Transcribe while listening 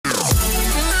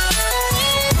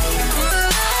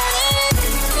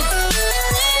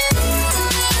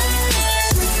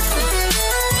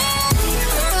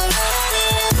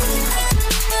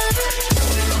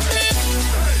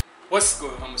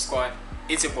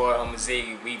It's your boy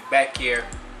Humbleziggy. We back here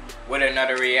with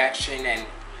another reaction, and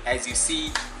as you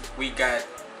see, we got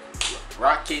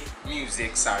Rockit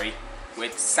music,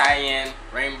 with CYAN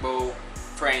Rainbow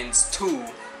Friends 2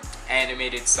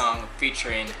 animated song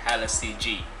featuring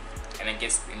HalaCG, and I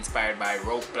guess inspired by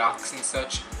Roblox and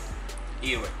such.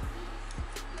 Either way,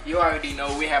 you already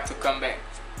know we have to come back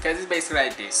because it's basically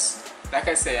like this. Like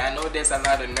I said, I know there's a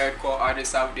lot of nerdcore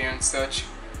artists out there and such,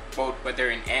 both whether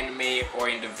in anime or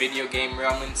in the video game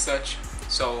realm and such.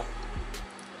 So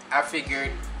I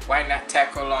figured, why not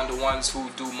tackle on the ones who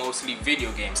do mostly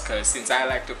video games, because since I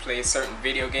like to play certain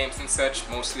video games and such,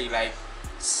 mostly like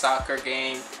soccer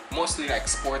game, mostly like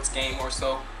sports game or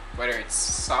so, whether it's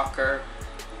soccer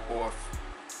or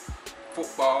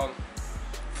football.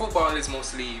 Football is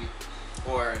mostly,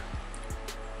 or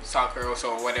soccer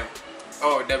also, or whatever,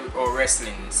 or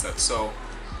wrestling and such. So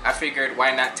I figured,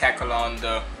 why not tackle on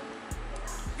the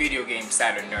video game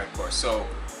side of nerdcore. So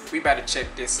we better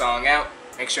check this song out.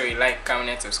 Make sure you like, comment,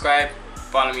 and subscribe.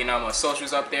 Follow me on all my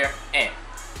socials up there. And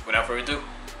without further ado,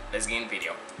 let's get in the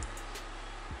video.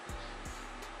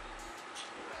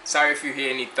 Sorry if you hear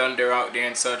any thunder out there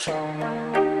and such. It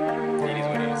is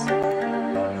what it is.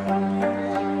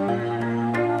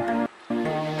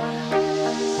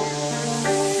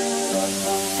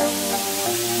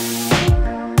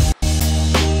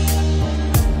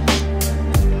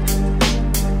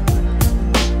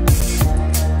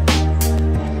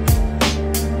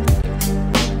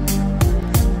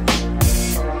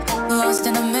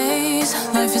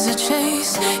 Life is a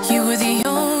chase. You were the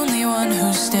only one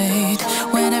who stayed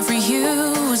when every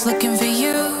you was looking for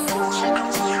you.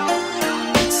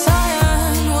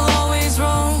 CYAN will always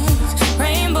roam.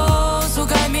 Rainbows will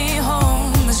guide me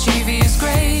home. Mischievous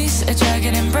grace, a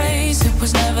jagged embrace. It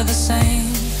was never the same.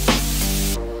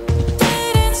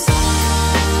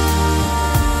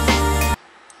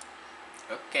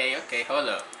 Okay, hold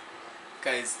up.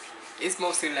 Cause it's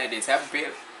mostly like this.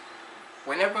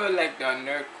 Whenever like the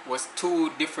nerd was two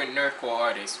different nerdcore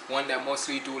artists, one that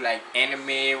mostly do like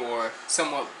anime or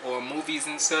somewhat or movies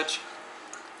and such,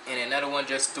 and another one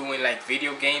just doing like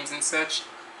video games and such,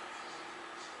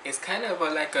 it's kind of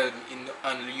like an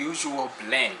unusual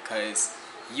blend, cause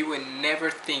you would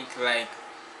never think like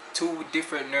two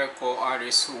different nerdcore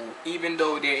artists who, even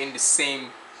though they're in the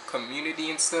same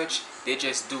community and such, they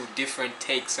just do different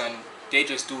takes on, they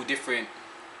just do different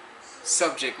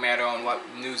subject matter on what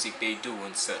music they do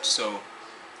and such. So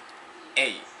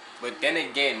hey, but then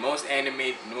again, most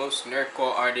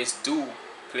nerdcore artists do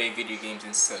play video games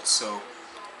and such. So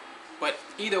but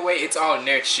either way, it's all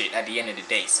nerd shit at the end of the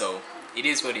day. So it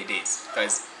is what it is,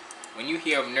 because when you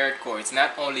hear of nerdcore, it's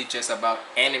not only just about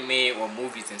anime or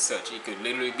movies and such. It could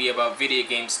literally be about video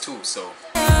games too. So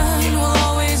will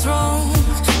always roam.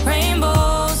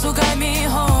 Rainbows will guide me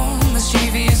home.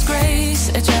 Mischievous grace,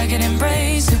 a jagged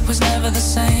embrace. It was never the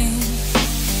same.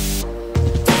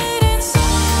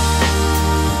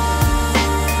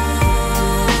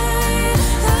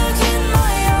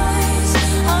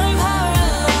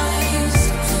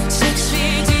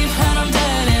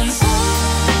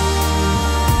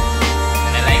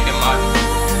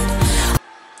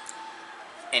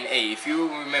 And hey, if you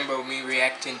remember me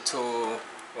reacting to,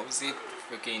 what was it,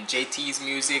 freaking JT's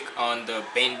music on the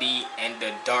Bendy and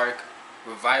the Dark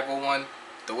Revival one,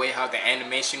 the way how the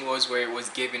animation was, where it was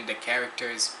giving the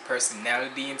characters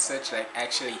personality and such, like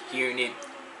actually hearing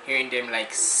them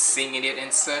like singing it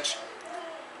and such,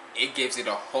 it gives it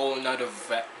a whole nother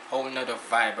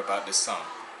vibe about the song.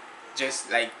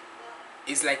 Just like,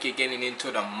 it's like you're getting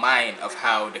into the mind of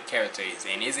how the character is.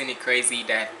 And isn't it crazy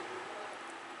that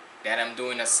I'm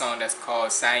doing a song that's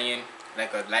called CYAN,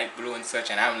 like a light blue and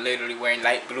such, and I'm literally wearing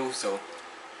light blue, so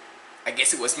I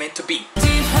guess it was meant to be.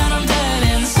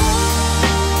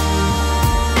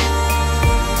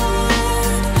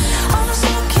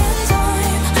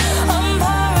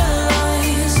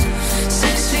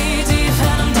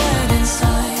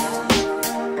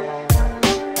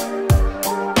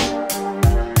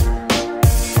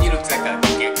 He looks like a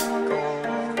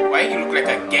gecko. Why do you look like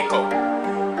a gecko?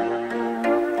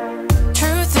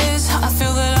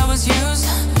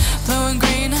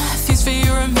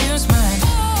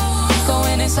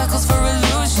 Circles for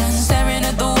illusions, staring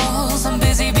at the walls. I'm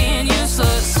busy being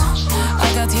useless.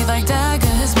 I got teeth like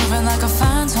daggers, moving like a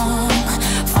phantom,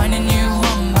 finding you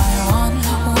one by one,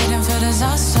 waiting for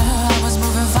disaster. I was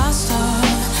moving faster,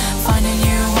 finding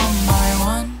you one by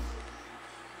one.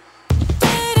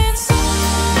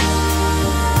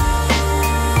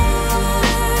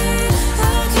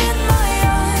 Look in my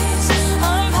eyes,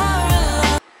 I'm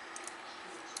paralyzed.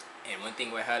 And one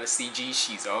thing with HalaCG,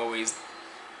 she's always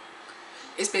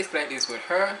it's basically like this with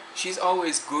her. She's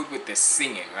always good with the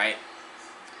singing, right?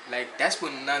 Like that's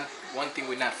one thing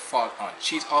we're not fault on.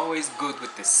 She's always good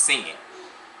with the singing.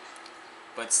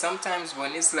 But sometimes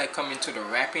when it's like coming to the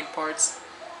rapping parts,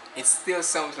 it still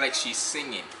sounds like she's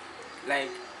singing. Like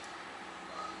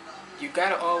you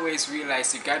gotta always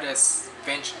realize you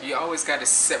always gotta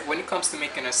when it comes to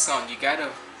making a song, you gotta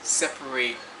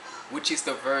separate which is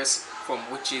the verse from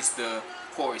which is the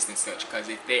chorus and such. Because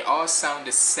if they all sound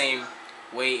the same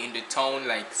way in the tone,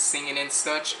 like singing and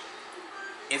such,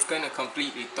 it's gonna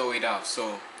completely throw it off.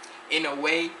 So in a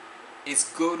way,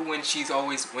 it's good when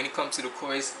when it comes to the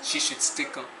chorus, she should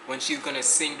when she's gonna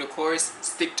sing the chorus,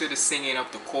 stick to the singing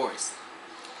of the chorus.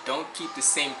 Don't keep the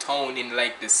same tone in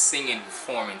like the singing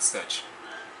form and such.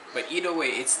 But either way,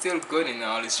 it's still good and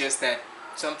all. It's just that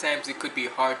sometimes it could be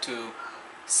hard to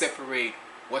separate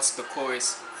what's the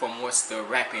chorus from what's the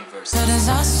rapping verse. The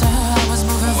disaster, I was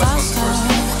moving faster,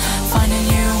 finding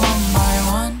you one by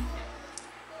one.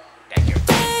 Thank you.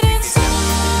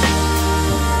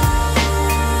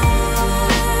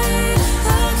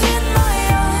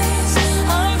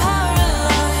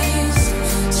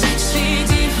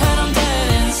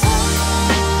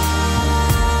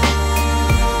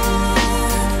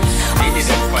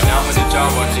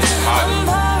 On this model.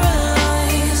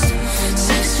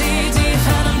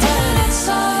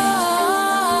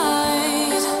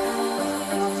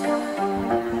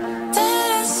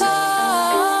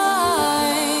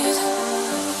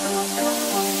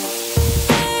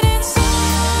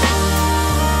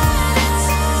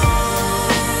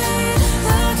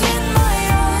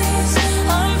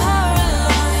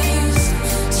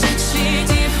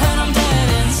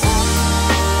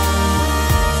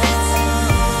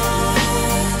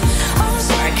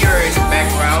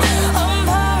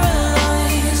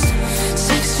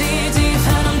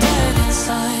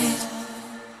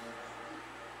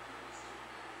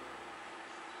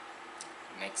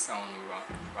 Next song,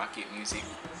 Rockit music.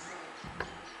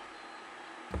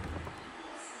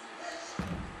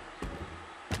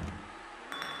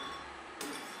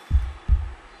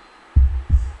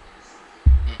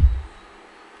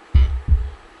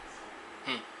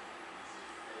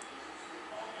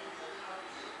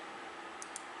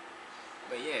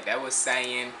 But yeah, that was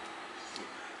CYAN,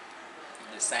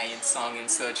 the CYAN song and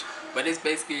such. But it's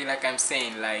basically like I'm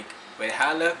saying, like with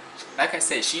Hala, like I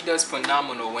said, she does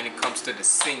phenomenal when it comes to the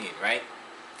singing, right?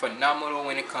 Phenomenal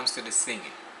when it comes to the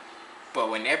singing. But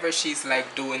whenever she's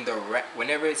like doing the rap,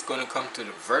 whenever it's gonna come to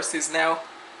the verses now,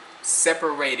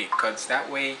 separate it, cause that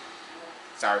way,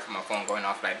 sorry for my phone going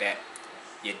off like that.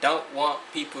 You don't want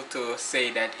people to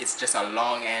say that it's just a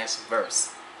long ass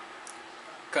verse.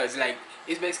 Cause like,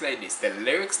 it's basically like this, the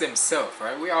lyrics themselves,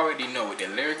 right? We already know the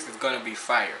lyrics is gonna be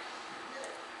fire.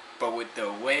 But with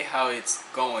the way how it's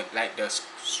going, like the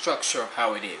structure of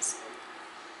how it is,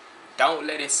 don't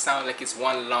let it sound like it's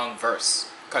one long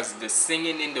verse. Because the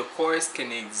singing in the chorus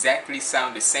can exactly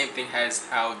sound the same thing as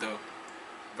how the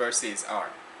verses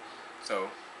are. So,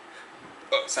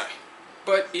 oh, sorry.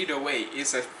 But either way,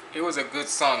 it was a good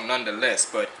song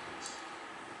nonetheless.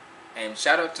 And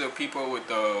shout out to people with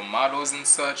the models and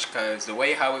such, because the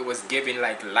way how it was given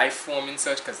like life form and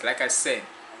such, because like I said,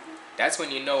 that's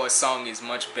when you know a song is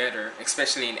much better,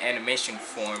 especially in animation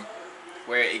form,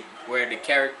 where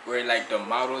like the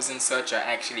models and such are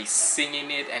actually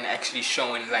singing it and actually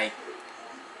showing like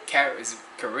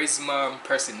charisma,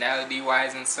 personality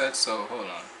wise and such. So hold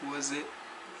on, who was it?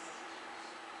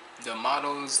 The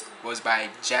models was by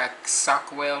Jack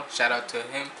Sockwell, shout out to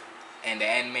him, and the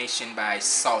animation by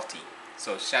Salty.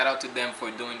 So shout out to them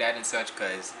for doing that and such,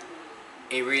 because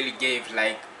it really gave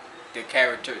like the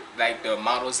character, like the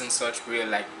models and such, real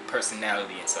like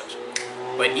personality and such.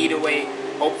 But either way,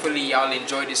 hopefully y'all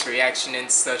enjoyed this reaction and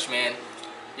such, man.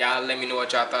 Y'all let me know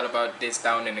what y'all thought about this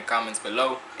down in the comments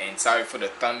below. And sorry for the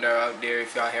thunder out there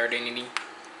if y'all heard any,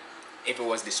 if it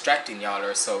was distracting y'all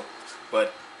or so.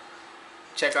 But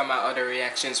check out my other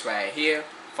reactions right here.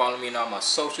 Follow me on all my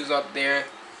socials up there.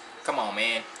 Come on,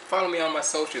 man. Follow me on my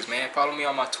socials, man. Follow me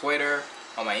on my Twitter,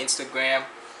 on my Instagram,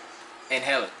 and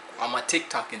hell, on my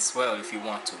TikTok as well if you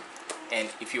want to. And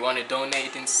if you want to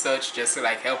donate and such, just to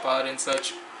like help out and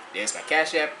such, there's my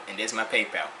Cash App and there's my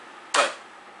PayPal. But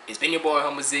it's been your boy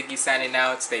Humbleziggy signing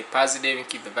out. Stay positive and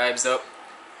keep the vibes up.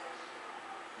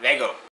 Lego.